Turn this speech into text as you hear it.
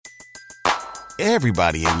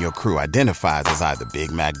Everybody in your crew identifies as either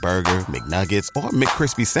Big Mac Burger, McNuggets, or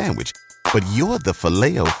McCrispy Sandwich. But you're the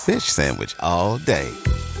Filet-O-Fish Sandwich all day.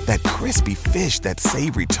 That crispy fish, that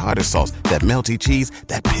savory tartar sauce, that melty cheese,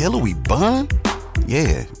 that pillowy bun.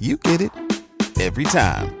 Yeah, you get it. Every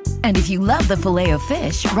time. And if you love the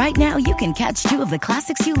Filet-O-Fish, right now you can catch two of the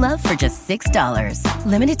classics you love for just $6.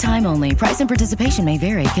 Limited time only. Price and participation may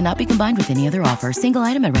vary. Cannot be combined with any other offer. Single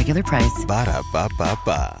item at regular price.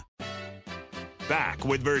 Ba-da-ba-ba-ba. Back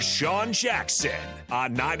with Vershawn Jackson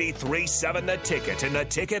on 93.7 The Ticket and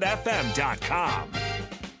theticketfm.com.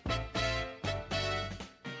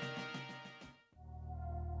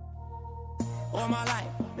 All my life,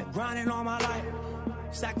 been grinding all my life.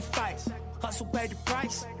 Sacrifice, hustle, pay the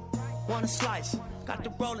price. Want a slice, got to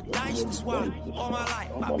roll the dice. That's why all my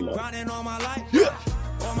life, I've been grinding all my life. Yeah.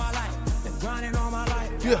 All my life, been grinding all my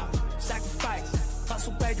life. Yeah. Sacrifice,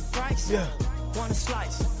 hustle, pay the price. Yeah. Want a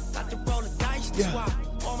slice, got to roll the dice. That's Yeah. why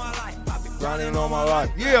all my life, I've been Grinding all my life.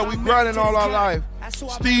 Yeah, we grinding all our life.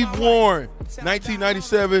 Steve Warren,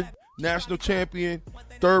 1997 national champion,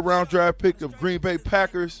 third-round draft pick of Green Bay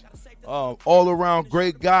Packers. All-around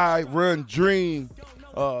great guy, run dream.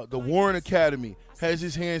 The Warren Academy has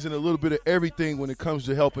his hands in a little bit of everything when it comes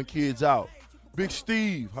to helping kids out. Big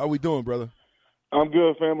Steve, how we doing, brother? I'm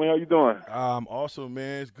good, family. How you doing? I'm awesome,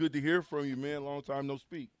 man. It's good to hear from you, man. Long time no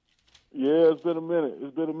speak. Yeah, it's been a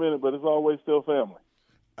minute. But it's always still family.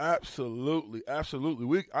 Absolutely,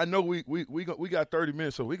 absolutely. I know we got 30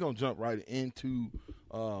 minutes, so we're gonna jump right into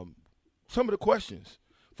some of the questions.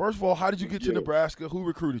 First of all, how did you get to Nebraska? Who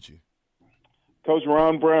recruited you? Coach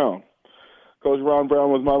Ron Brown. Coach Ron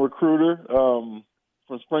Brown was my recruiter from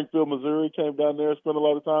Springfield, Missouri. Came down there, spent a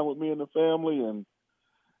lot of time with me and the family, and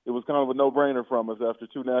it was kind of a no-brainer from us after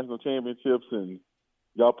 2 national championships and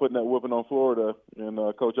y'all putting that whooping on Florida and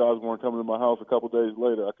Coach Osborne coming to my house a couple days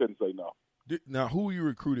later. I couldn't say no. Now, who were you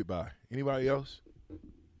recruited by? Anybody else?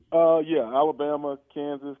 Yeah, Alabama,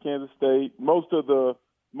 Kansas State, most of the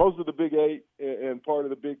Big 8 and part of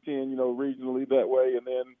the Big 10, regionally that way, and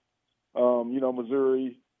then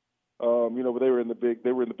Missouri, but they were in the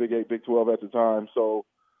Big 8, Big 12 at the time. So,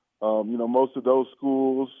 most of those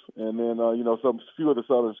schools, and then some few of the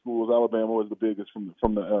Southern schools. Alabama was the biggest from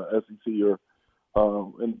the SEC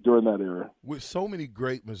and during that era. With so many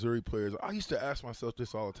great Missouri players, I used to ask myself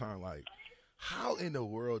this all the time, like, how in the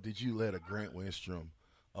world did you let a Grant Winstrom,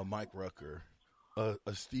 a Mike Rucker, a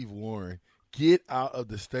Steve Warren get out of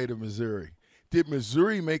the state of Missouri? Did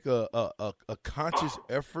Missouri make a conscious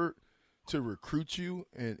effort to recruit you,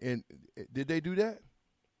 and did they do that?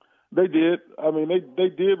 They did. I mean, they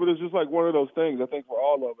did, but it's just like one of those things. I think for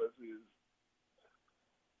all of us is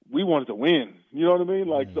we wanted to win. You know what I mean?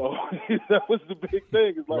 Like, so that was the big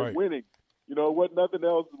thing. It's like right. Winning. It wasn't nothing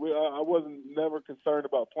else. I wasn't never concerned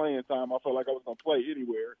about playing time. I felt like I was going to play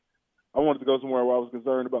anywhere. I wanted to go somewhere where I was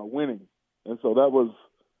concerned about winning, and so that was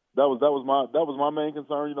my main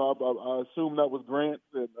concern. I assumed that was Grant's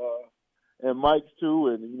and Mike's too,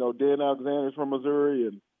 and Dan Alexander's from Missouri,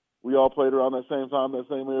 and we all played around that same time, that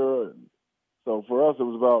same era, and so for us it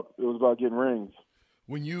was about getting rings.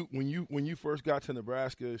 When you first got to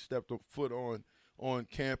Nebraska, stepped foot on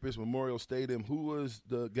campus, Memorial Stadium, who was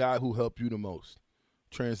the guy who helped you the most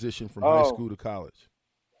transition from high school to college?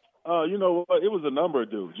 It was a number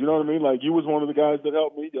of dudes. You know what I mean? Like, you was one of the guys that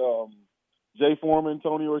helped me. Jay Foreman,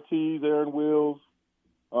 Tony Ortiz, Aaron Wills.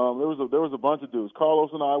 There was a bunch of dudes.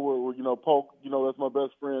 Carlos and I were Polk, that's my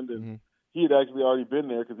best friend, and he had actually already been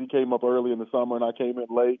there because he came up early in the summer and I came in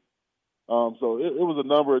late. So it was a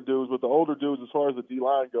number of dudes, but the older dudes, as far as the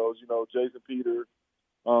D-line goes, Jason Peter,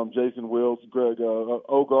 Jason Wills, Greg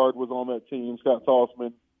Ogard was on that team, Scott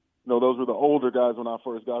Tossman. Those were the older guys when I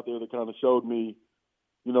first got there that kind of showed me,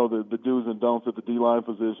 the do's and don'ts at the D-line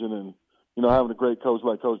position. And, having a great coach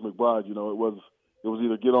like Coach McBride, it was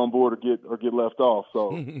either get on board or get left off.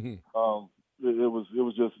 So it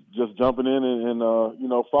was just jumping in and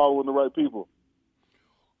following the right people.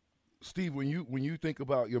 Steve, when you think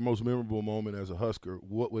about your most memorable moment as a Husker,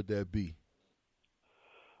 what would that be?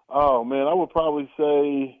 Oh man, I would probably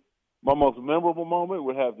say my most memorable moment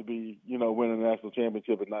would have to be winning the national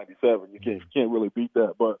championship in '97. You can't really beat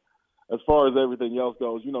that. But as far as everything else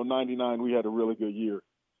goes, '99 we had a really good year.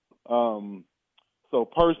 So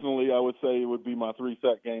personally, I would say it would be my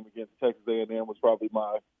 3-sack game against Texas A&M was probably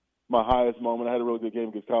my highest moment. I had a really good game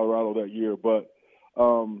against Colorado that year, but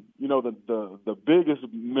the biggest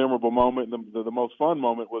memorable moment, the most fun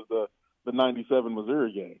moment was the '97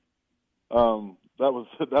 Missouri game. That was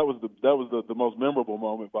the most memorable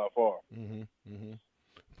moment by far.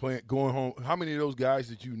 Going home. How many of those guys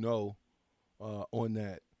did you know on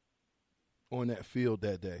that field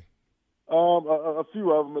that day? A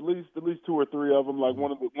few of them, at least 2 or 3 of them. Like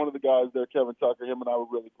one of the guys there, Kevin Tucker. Him and I were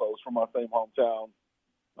really close from our same hometown.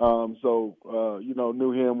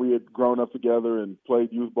 Knew him. We had grown up together and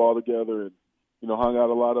played youth ball together, and hung out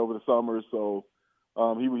a lot over the summers. So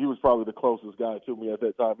he was probably the closest guy to me at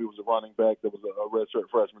that time. He was a running back that was a redshirt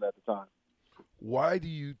freshman at the time. Why do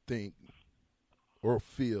you think or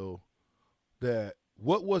feel that?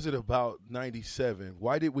 What was it about '97?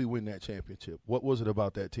 Why did we win that championship? What was it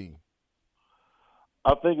about that team?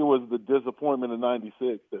 I think it was the disappointment of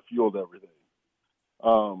 '96 that fueled everything.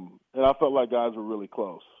 And I felt like guys were really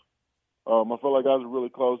close. And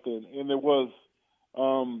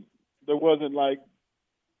there wasn't like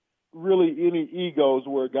really any egos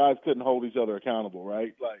where guys couldn't hold each other accountable,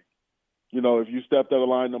 right? Like, if you stepped out of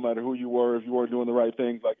line, no matter who you were, if you weren't doing the right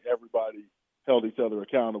things, like everybody held each other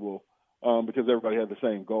accountable because everybody had the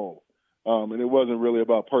same goal. And it wasn't really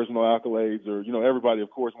about personal accolades or, everybody, of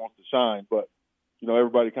course, wants to shine, but,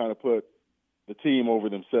 everybody kind of put the team over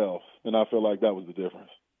themselves, and I feel like that was the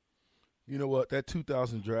difference. You know what? That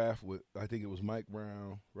 2000 draft with, I think it was Mike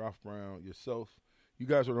Brown, Ralph Brown, yourself, you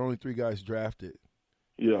guys were the only 3 guys drafted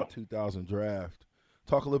in that 2000 draft.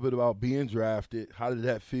 Talk a little bit about being drafted. How did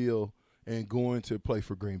that feel and going to play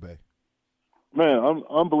for Green Bay? Man,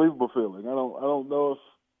 unbelievable feeling. I don't know if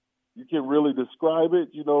you can really describe it.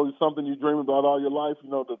 It's something you dream about all your life.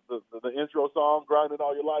 The intro song, Grinding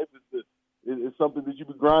All Your Life, it's something that you've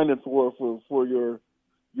been grinding for your,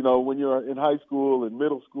 when you're in high school and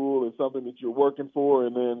middle school. It's something that you're working for,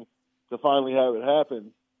 and then to finally have it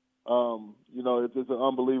happen, it's an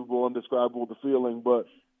unbelievable, indescribable feeling. But,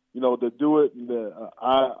 to do it,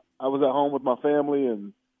 I was at home with my family,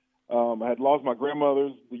 and I had lost my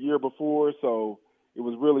grandmothers the year before, so it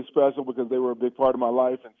was really special because they were a big part of my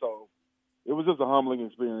life. And so it was just a humbling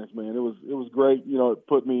experience, man. It was great. It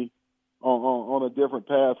put me on a different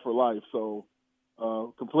path for life. So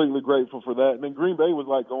completely grateful for that. And then Green Bay was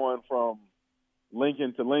like going from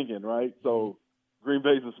Lincoln to Lincoln, right? So Green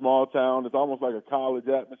Bay's a small town. It's almost like a college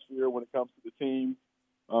atmosphere when it comes to the team.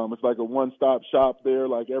 It's like a one-stop shop there.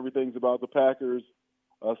 Like everything's about the Packers.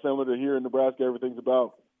 Similar to here in Nebraska, everything's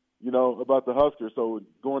about the Huskers. So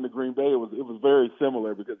going to Green Bay, it was very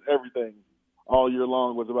similar because everything all year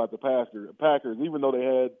long was about the Packers, even though they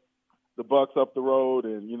had the Bucks up the road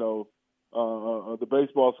and, the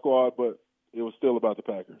baseball squad, but it was still about the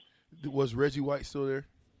Packers. Was Reggie White still there?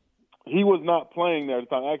 He was not playing there at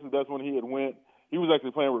the time. Actually, that's when he had went. He was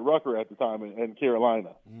actually playing with Rucker at the time in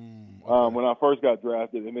Carolina when I first got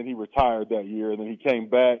drafted, and then he retired that year, and then he came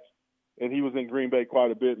back, and he was in Green Bay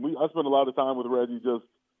quite a bit. I spent a lot of time with Reggie just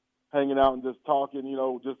hanging out and just talking,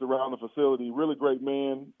 just around the facility. Really great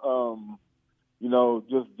man,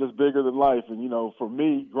 just bigger than life. And, for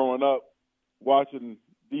me, growing up, watching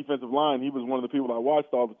defensive line, he was one of the people I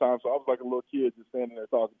watched all the time. So I was like a little kid just standing there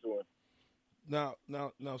talking to him.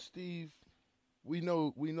 Now, Steve, we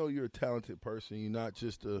know you're a talented person. You're not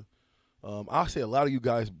just I'll say a lot of you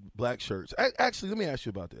guys black shirts. Actually, let me ask you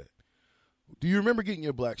about that. Do you remember getting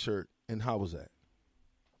your black shirt, and how was that?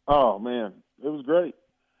 Oh man, it was great.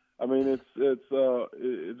 I mean, it's a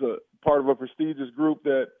part of a prestigious group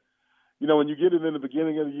that, when you get it in the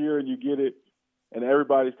beginning of the year and you get it, and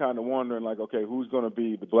everybody's kind of wondering, like, okay, who's going to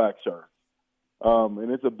be the black shirt?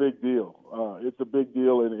 And it's a big deal. It's a big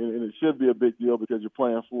deal, and it should be a big deal because you're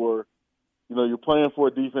playing for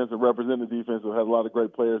a defense and represent the defense that has a lot of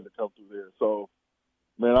great players that come through there. So,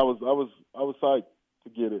 man, I was psyched to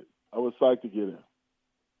get it. I was psyched to get it.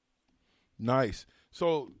 Nice.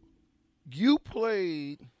 So you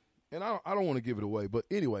played, and I don't want to give it away, but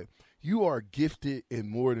anyway, you are gifted in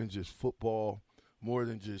more than just football, more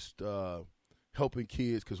than just helping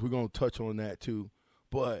kids, because we're going to touch on that too.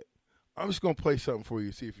 But I'm just going to play something for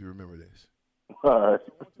you, see if you remember this. All right.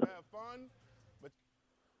 To have fun, but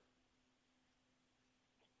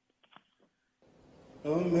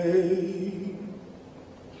Amazing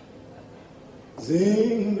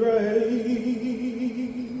grace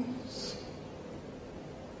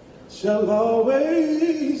shall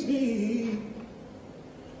always be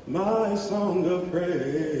my song of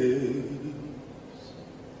praise,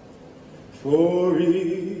 for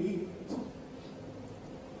it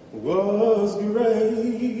was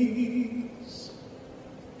grace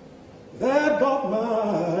that bought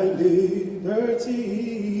my liberty.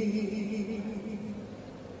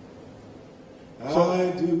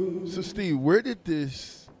 So Steve, where did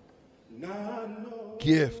this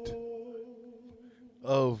gift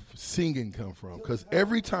of singing come from? Because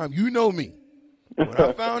every time, you know me, when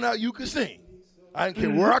I found out you could sing, I didn't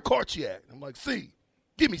care where I caught you at. I'm like, see,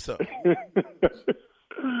 give me something.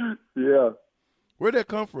 Yeah. Where'd that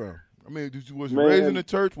come from? mean, was you Man. raised in the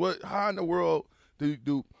church? How in the world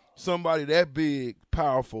do somebody that big,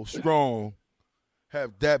 powerful, strong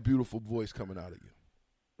have that beautiful voice coming out of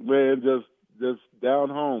you? Man, just down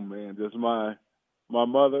home, man. Just my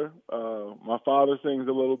mother. My father sings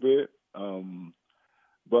a little bit,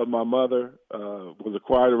 but my mother was a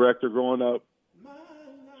choir director growing up.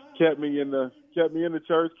 Kept me in the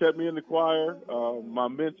church, kept me in the choir. My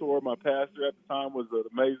mentor, my pastor at the time, was an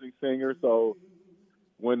amazing singer. So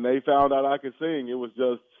when they found out I could sing, it was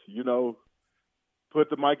just, put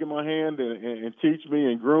the mic in my hand and teach me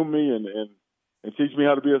and groom me and teach me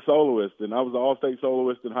how to be a soloist. And I was an all-state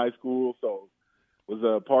soloist in high school, so was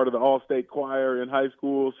a part of the all-state choir in high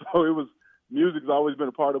school. So music's always been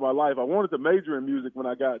a part of my life. I wanted to major in music when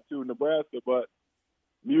I got to Nebraska, but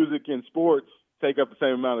music and sports take up the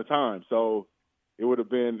same amount of time. So it would have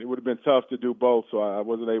been tough to do both, so I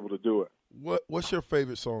wasn't able to do it. What's your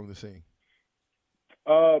favorite song to sing?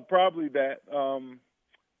 Probably that.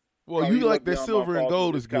 Well, you like that Silver and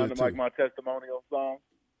Gold is good, kind of too. like my testimonial song.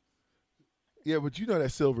 Yeah, but you know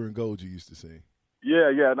that Silver and Gold you used to sing. Yeah,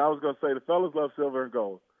 and I was going to say the fellas love Silver and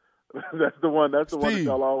Gold. That's the one. That's the one that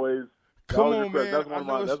y'all always. Come on, man. That's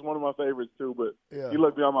one of my favorites too. But yeah. You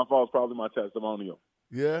Look Beyond My Faults probably my testimonial.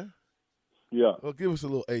 Yeah. Yeah. Well, give us a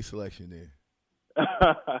little A selection then.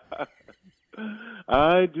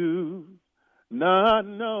 I do not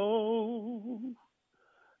know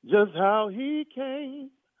just how he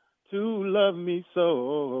came to love me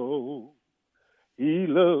so. He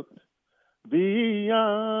looked beyond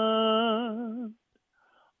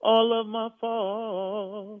all of my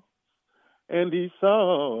faults, and he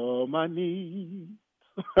saw my needs.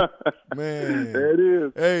 Man. There it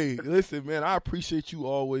is. Hey, listen, man, I appreciate you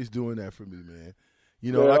always doing that for me, man.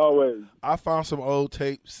 Always. I found some old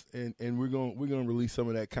tapes, and we're gonna release some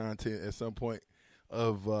of that content at some point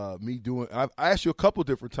of me doing. I asked you a couple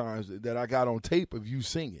different times that I got on tape of you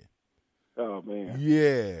singing. Oh man.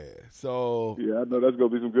 Yeah. So. Yeah, I know that's gonna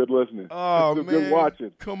be some good listening. Oh some man. Good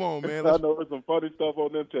watching. Come on, man. I know there's some funny stuff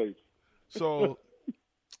on them tapes. So,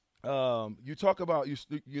 you talk about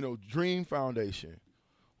Dream Foundation.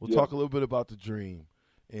 We'll talk a little bit about the Dream,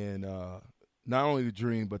 and not only the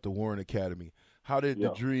Dream but the Warren Academy. How did the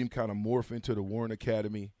Dream kind of morph into the Warren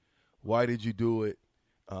Academy? Why did you do it?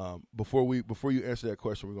 Before you answer that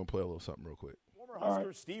question, we're gonna play a little something real quick. Former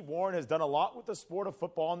Husker Steve Warren has done a lot with the sport of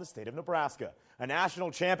football in the state of Nebraska. A national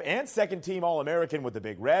champ and second-team All-American with the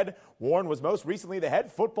Big Red, Warren was most recently the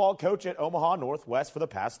head football coach at Omaha Northwest for the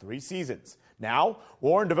past 3 seasons. Now,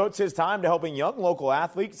 Warren devotes his time to helping young local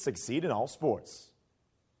athletes succeed in all sports.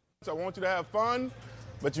 I want you to have fun,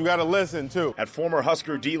 but you got to listen, too. At former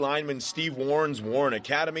Husker D lineman Steve Warren's Warren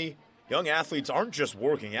Academy, young athletes aren't just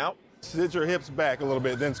working out. Sit your hips back a little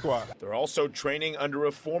bit, then squat. They're also training under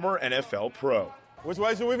a former NFL pro. Which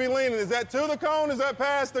way should we be leaning? Is that to the cone? Is that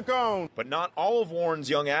past the cone? But not all of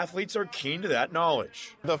Warren's young athletes are keen to that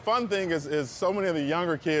knowledge. The fun thing is so many of the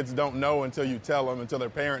younger kids don't know until you tell them, until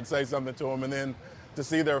their parents say something to them, and then to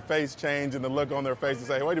see their face change and the look on their face and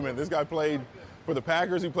say, hey, wait a minute, this guy played for the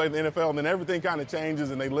Packers, he played in the NFL, and then everything kind of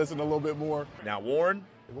changes and they listen a little bit more. Now Warren,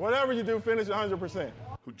 whatever you do, finish 100%.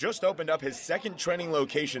 Who just opened up his second training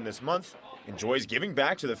location this month, enjoys giving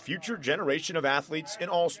back to the future generation of athletes in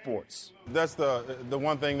all sports. That's the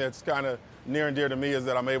one thing that's kind of near and dear to me is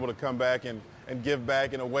that I'm able to come back and give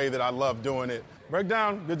back in a way that I love doing it.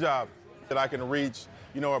 Breakdown, good job. That I can reach,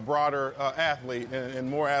 a broader athlete and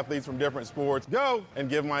more athletes from different sports. Go and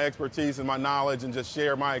give my expertise and my knowledge and just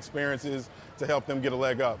share my experiences to help them get a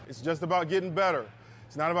leg up. It's just about getting better.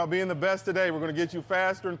 It's not about being the best today. We're going to get you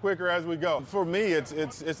faster and quicker as we go. For me, it's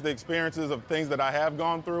the experiences of things that I have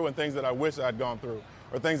gone through and things that I wish I'd gone through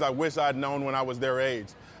or things I wish I'd known when I was their age.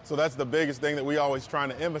 So that's the biggest thing that we always trying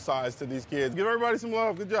to emphasize to these kids. Give everybody some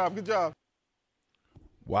love. Good job. Good job.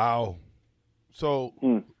 Wow. So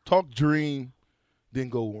talk Dream, then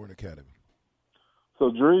go Warren Academy.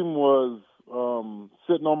 So Dream was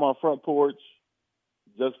sitting on my front porch,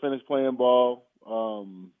 just finished playing ball,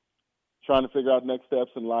 trying to figure out next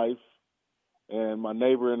steps in life. And my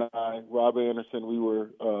neighbor and I, Rob Anderson, we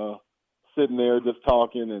were sitting there just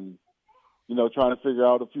talking and, trying to figure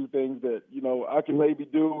out a few things that, I could maybe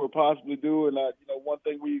do or possibly do. And, one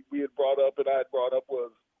thing we had brought up and I had brought up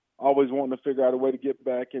was always wanting to figure out a way to get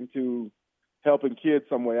back into helping kids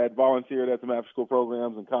some way. I had volunteered at some after-school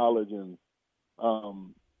programs in college, and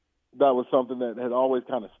that was something that had always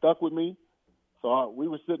kind of stuck with me. So we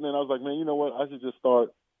were sitting there, and I was like, man, you know what? I should just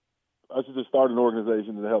start an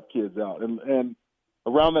organization to help kids out. And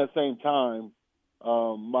around that same time,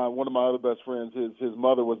 one of my other best friends, his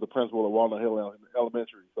mother was the principal of Walnut Hill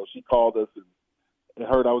Elementary. So she called us and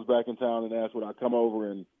heard I was back in town and asked would I come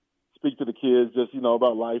over and speak to the kids just,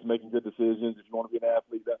 about life, making good decisions, if you want to be an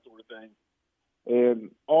athlete, that sort of thing. And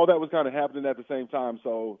all that was kind of happening at the same time.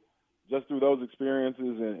 So just through those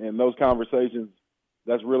experiences and those conversations,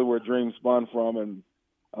 that's really where dreams spun from. And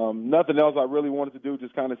nothing else I really wanted to do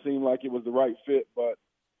just kind of seemed like it was the right fit. But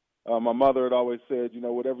my mother had always said,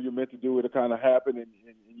 whatever you're meant to do, it'll kind of happen, and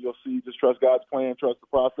you'll see. Just trust God's plan, trust the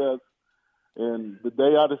process. And the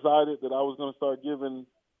day I decided that I was going to start giving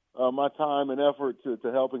my time and effort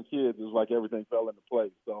to helping kids, it was like everything fell into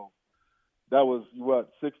place. So that was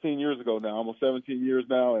 16 years ago now, almost 17 years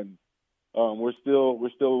now, and we're still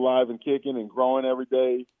alive and kicking and growing every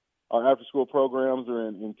day. Our after-school programs are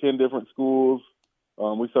in 10 different schools.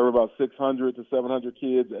 We serve about 600 to 700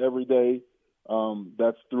 kids every day.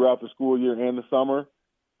 That's throughout the school year and the summer.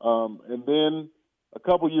 And then a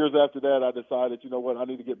couple years after that, I decided, I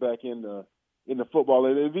need to get back into football.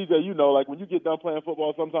 And VJ, like when you get done playing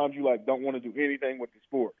football, sometimes you don't want to do anything with the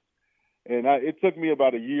sport. And it took me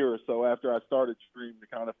about a year or so after I started Dream to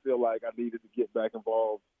kind of feel like I needed to get back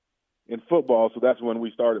involved in football. So that's when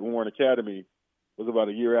we started Warren Academy. It was about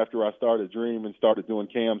a year after I started Dream and started doing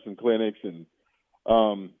camps and clinics and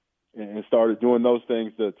started doing those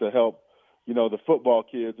things to help, the football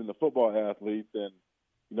kids and the football athletes. And,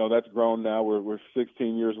 that's grown now. We're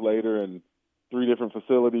 16 years later and 3 different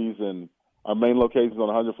facilities, and our main location is on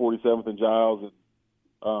 147th and Giles.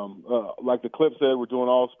 And like the clip said, we're doing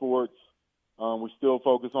all sports. We still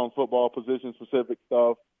focus on football position-specific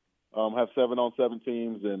stuff, have 7-on-7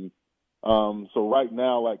 teams. And so right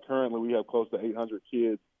now, currently, we have close to 800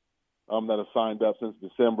 kids that have signed up since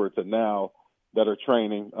December to now that are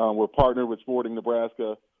training. We're partnered with Sporting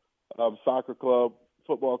Nebraska Soccer Club,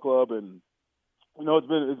 Football Club, and,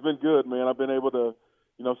 it's been good, man. I've been able to,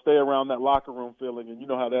 stay around that locker room feeling, and you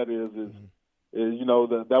know how that is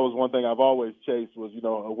that was one thing I've always chased was,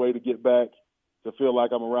 a way to get back to feel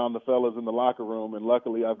like I'm around the fellas in the locker room. And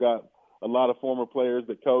luckily I've got a lot of former players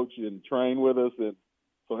that coach and train with us. And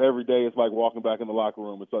so every day it's like walking back in the locker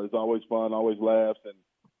room. It's always fun, always laughs, and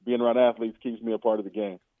being around athletes keeps me a part of the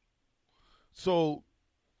game. So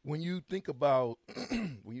when you think about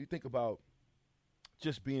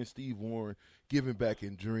just being Steve Warren, giving back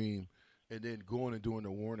in Dream, and then going and doing the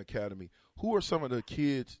Warren Academy, who are some of the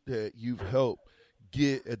kids that you've helped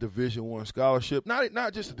get a Division I scholarship?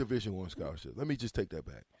 Not just a Division I scholarship. Let me just take that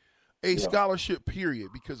back. A scholarship,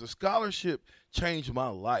 period, because a scholarship changed my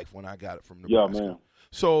life when I got it from Nebraska. Yeah, man.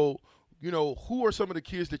 So, who are some of the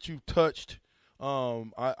kids that you've touched?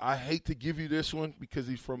 I hate to give you this one because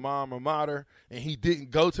he's from my alma mater and he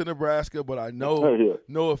didn't go to Nebraska, but I know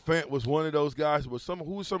Noah Fant was one of those guys. But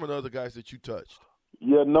who are some of the other guys that you touched?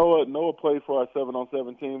 Yeah, Noah played for our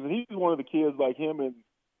 7-on-7 teams, and he's one of the kids. Like him and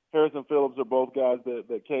Harrison Phillips are both guys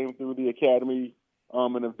that came through the academy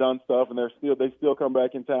and have done stuff, and they still come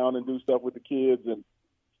back in town and do stuff with the kids, and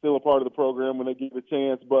still a part of the program when they get a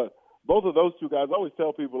chance. But both of those two guys, I always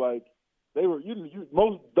tell people they were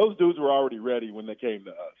those dudes were already ready when they came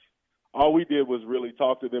to us. All we did was really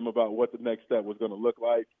talk to them about what the next step was going to look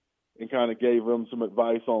like, and kind of gave them some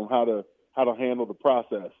advice on how to handle the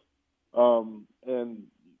process. And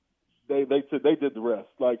they did the rest.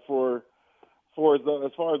 Like as far as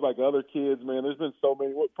other kids, man, there's been so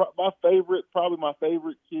many. Probably my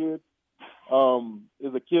favorite kid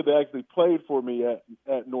is a kid that actually played for me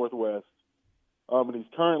at Northwest, and he's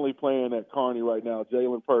currently playing at Kearney right now,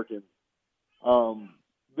 Jalen Perkins.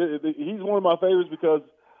 He's one of my favorites because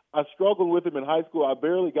I struggled with him in high school. I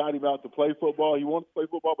barely got him out to play football. He wanted to play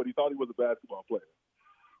football, but he thought he was a basketball player.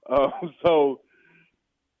 So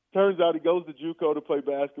turns out he goes to JUCO to play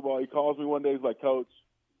basketball. He calls me one day. He's like, "Coach,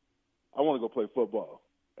 I want to go play football."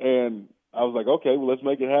 And I was like, "Okay, well, let's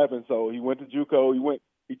make it happen." So he went to JUCO.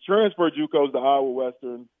 He transferred JUCOs to Iowa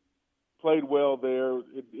Western, played well there.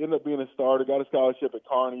 It ended up being a starter, got a scholarship at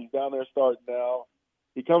Kearney. He's down there starting now.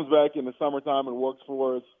 He comes back in the summertime and works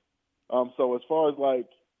for us. So as far as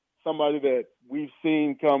somebody that we've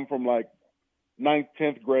seen come from 9th,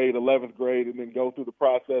 10th grade, 11th grade, and then go through the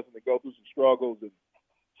process and then go through some struggles and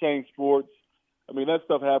change sports. I mean, that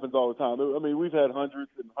stuff happens all the time. I mean, we've had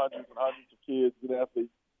hundreds and hundreds and hundreds of kids and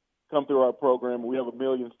athletes come through our program. We have a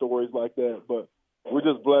million stories like that, but we're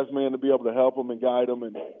just blessed, man, to be able to help them and guide them,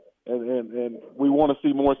 and we want to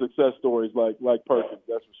see more success stories like Perkins,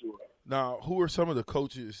 that's for sure. Now, who are some of the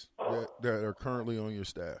coaches that are currently on your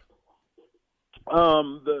staff?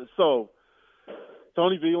 So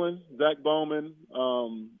Tony Veland, Zach Bowman,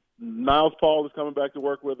 Niles Paul is coming back to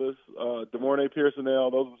work with us. DeMornay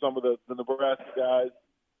Pearsonell, those are some of the Nebraska guys.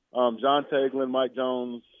 John Taglin, Mike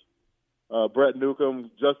Jones, Brett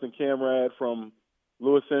Newcomb, Justin Camrad from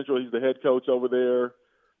Lewis Central. He's the head coach over there.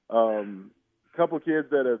 couple of kids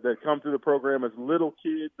that come through the program as little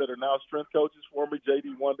kids that are now strength coaches for me.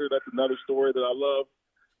 J.D. Wonder, that's another story that I love.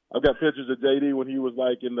 I've got pictures of J.D. when he was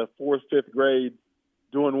like in the 4th, 5th grade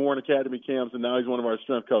doing Warren Academy camps, and now he's one of our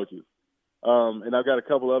strength coaches. And I've got a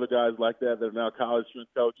couple other guys like that are now college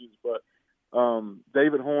strength coaches. But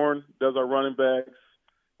David Horn does our running backs.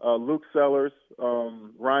 Luke Sellers,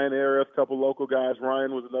 Ryan Arif, a couple local guys.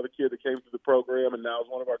 Ryan was another kid that came through the program and now is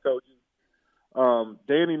one of our coaches.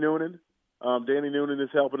 Danny Noonan. Danny Noonan is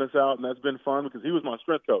helping us out, and that's been fun because he was my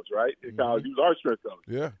strength coach, right? In college, he was our strength coach.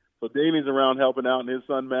 Yeah. So Danny's around helping out, and his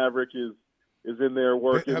son Maverick is in there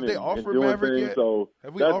working Have they and offered doing Maverick things. Yet? So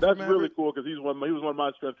Have we offered that's Maverick? really cool because he was one of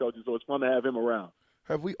my strength coaches, so it's fun to have him around.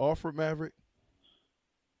 Have we offered Maverick?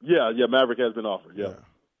 Yeah, Maverick has been offered, yeah.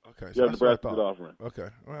 Okay, so that's what I Nebraska's thought. offering. Okay,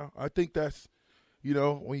 well, I think that's,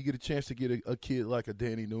 when you get a chance to get a kid like a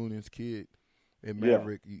Danny Noonan's kid and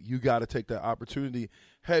Maverick, you got to take that opportunity.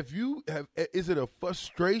 Is it a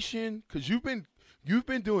frustration because you've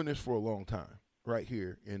been doing this for a long time right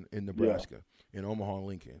here in Nebraska, in Omaha,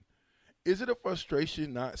 Lincoln? Is it a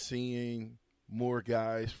frustration not seeing more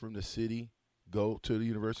guys from the city go to the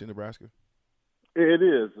University of Nebraska? It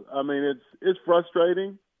is. I mean, it's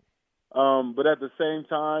frustrating, but at the same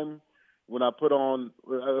time, when I put on,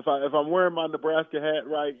 if I'm wearing my Nebraska hat,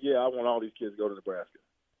 right? Yeah, I want all these kids to go to Nebraska.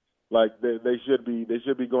 Like they should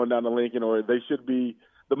be going down to Lincoln, or they should be.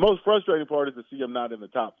 The most frustrating part is to see them not in the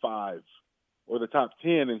top 5 or the top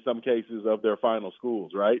 10 in some cases of their final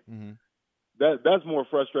schools, right? Mm-hmm. That's more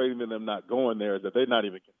frustrating than them not going there, is that they're not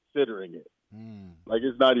even considering it. Like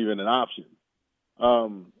it's not even an option.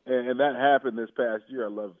 And that happened this past year. I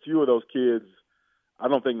love a few of those kids. I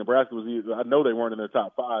don't think Nebraska was either. I know they weren't in their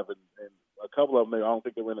top 5, and a couple of them, I don't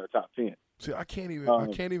think they were in their top 10. See, I can't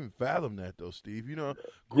even fathom that though, Steve.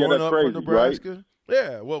 Growing that's up crazy, from Nebraska, right?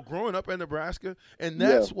 Yeah, well, growing up in Nebraska, and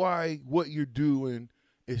that's why what you're doing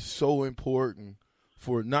is so important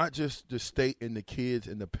for not just the state and the kids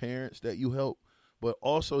and the parents that you help, but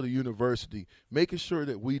also the university, making sure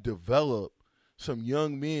that we develop some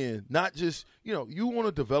young men, not just, you want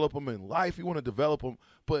to develop them in life, you want to develop them,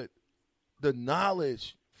 but the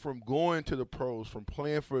knowledge from going to the pros, from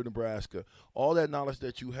playing for Nebraska, all that knowledge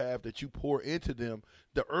that you have, that you pour into them,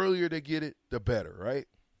 the earlier they get it, the better, right?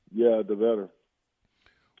 Yeah, the better.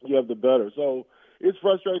 You have the better. So it's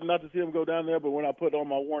frustrating not to see them go down there, but when I put on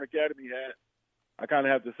my Warren Academy hat, I kind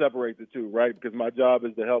of have to separate the two, right? Because my job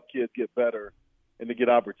is to help kids get better and to get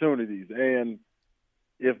opportunities. And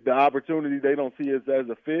if the opportunity they don't see as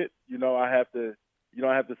a fit, I have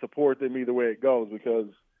to support them either way it goes because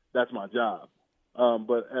that's my job.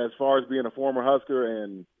 But as far as being a former Husker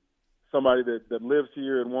and somebody that lives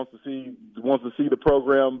here and wants to see the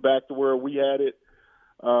program back to where we had it,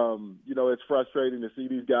 it's frustrating to see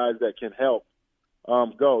these guys that can help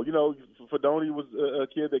go. Fedoni was a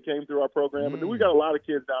kid that came through our program, and then we got a lot of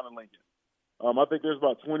kids down in Lincoln. I think there's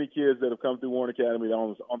about 20 kids that have come through Warren Academy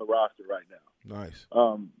on the roster right now. Nice.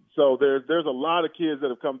 So there's a lot of kids that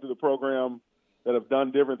have come through the program that have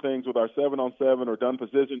done different things with our 7-on-7 or done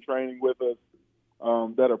position training with us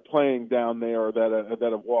that are playing down there or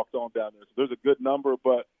that have walked on down there. So there's a good number,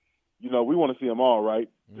 but we want to see them all, right?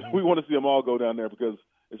 Mm-hmm. We want to see them all go down there because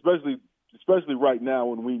especially right now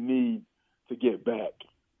when we need to get back,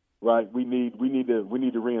 right? We need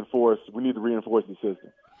to reinforce the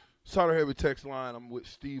system. Sauter Heavy text line. I'm with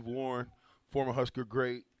Steve Warren, former Husker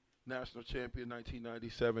great, national champion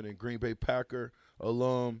 1997 and Green Bay Packer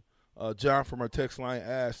alum. John from our text line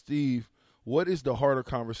asked, Steve, what is the harder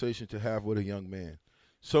conversation to have with a young man?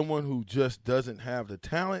 Someone who just doesn't have the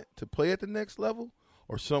talent to play at the next level,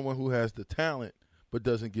 or someone who has the talent but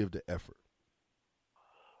doesn't give the effort?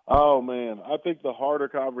 Oh, man, I think the harder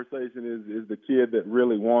conversation is the kid that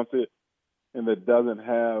really wants it and that doesn't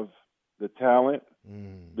have the talent,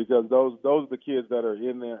 because those are the kids that are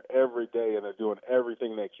in there every day and they're doing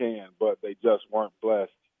everything they can, but they just weren't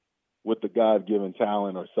blessed with the God-given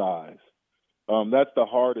talent or size. That's the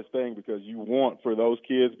hardest thing because you want for those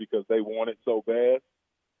kids because they want it so bad.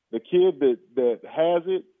 The kid that has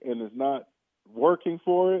it and is not working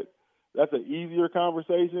for it, that's an easier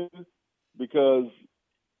conversation because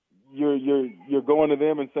you're going to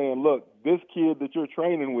them and saying, look, this kid that you're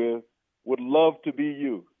training with would love to be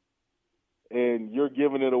you, and you're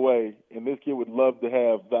giving it away, and this kid would love to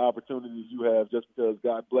have the opportunities you have just because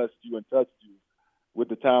God blessed you and touched you with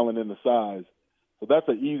the talent and the size. So that's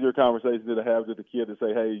an easier conversation to have with the kid to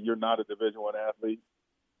say, hey, you're not a Division I athlete.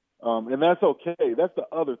 And that's okay. That's the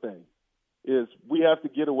other thing is we have to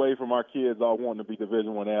get away from our kids all wanting to be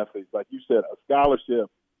Division I athletes. Like you said, a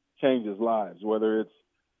scholarship changes lives, whether it's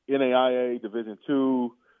NAIA, Division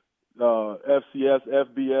II, FCS,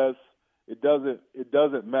 FBS. it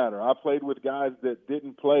doesn't matter. I played with guys that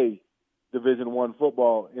didn't play Division I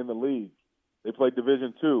football in the league. They played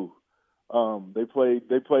Division II. They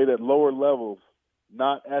played at lower levels,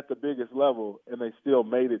 not at the biggest level, and they still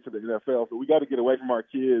made it to the NFL. So we got to get away from our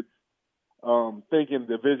kids thinking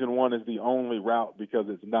Division I is the only route, because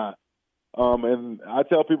it's not. And I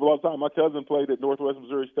tell people all the time, my cousin played at Northwest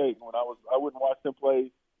Missouri State. When I wouldn't watch them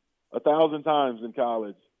play 1,000 times in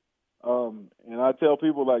college. And I tell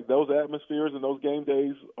people, like, those atmospheres and those game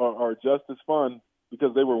days are just as fun,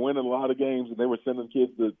 because they were winning a lot of games and they were sending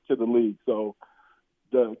kids to the league. So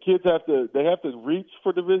the kids have to reach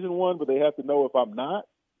for Division I, but they have to know, if I'm not,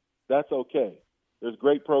 that's okay. There's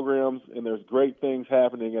great programs and there's great things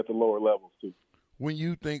happening at the lower levels too. When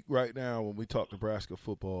you think right now, when we talk Nebraska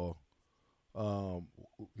football,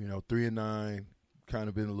 3-9, kind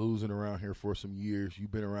of been losing around here for some years.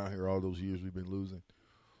 You've been around here all those years we've been losing.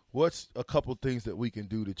 What's a couple things that we can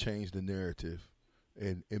do to change the narrative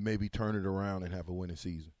and maybe turn it around and have a winning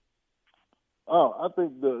season? Oh, I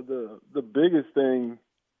think the biggest thing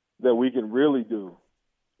that we can really do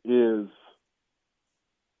is,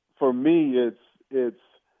 for me, it's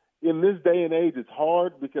in this day and age, it's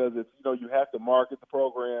hard because it's, you have to market the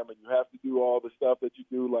program and you have to do all the stuff that you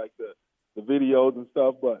do, like the videos and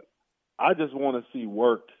stuff. But I just want to see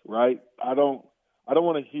work, right? I don't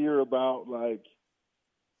want to hear about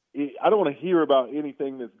I don't want to hear about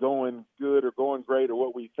anything that's going good or going great or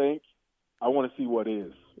what we think. I want to see what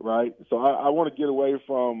is, right? So I want to get away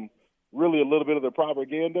from really a little bit of the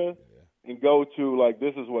propaganda and go to, like,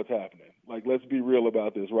 this is what's happening. Like, let's be real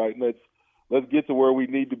about this, right? Let's get to where we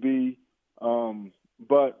need to be.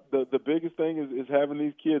 But the biggest thing is having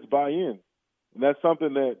these kids buy in. And that's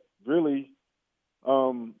something that really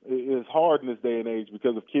is hard in this day and age,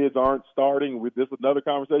 because if kids aren't starting, with this another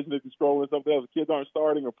conversation that you scroll and something else, if kids aren't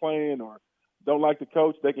starting or playing or don't like the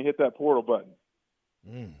coach, they can hit that portal button.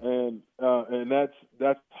 And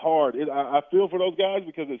that's hard. I feel for those guys,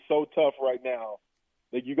 because it's so tough right now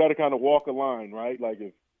that you got to kind of walk a line, right? Like,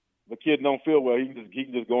 if the kid don't feel well, he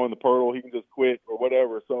can just go in the portal, he can just quit or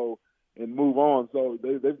whatever, so, and move on. So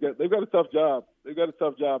they've got a tough job. They've got a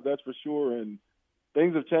tough job, that's for sure. And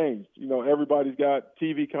things have changed. Everybody's got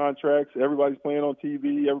TV contracts. Everybody's playing on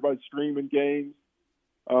TV. Everybody's streaming games.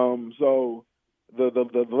 So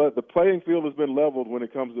the playing field has been leveled when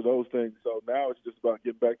it comes to those things. So now it's just about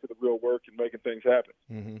getting back to the real work and making things happen.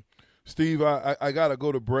 Mm-hmm. Steve, I gotta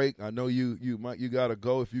go to break. I know you gotta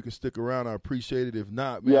go. If you can stick around, I appreciate it. If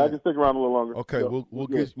not, man, yeah, I can stick around a little longer. Okay, so,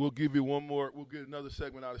 we'll give you one more. We'll get another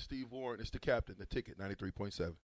segment out of Steve Warren. It's the captain, the ticket, 93.7.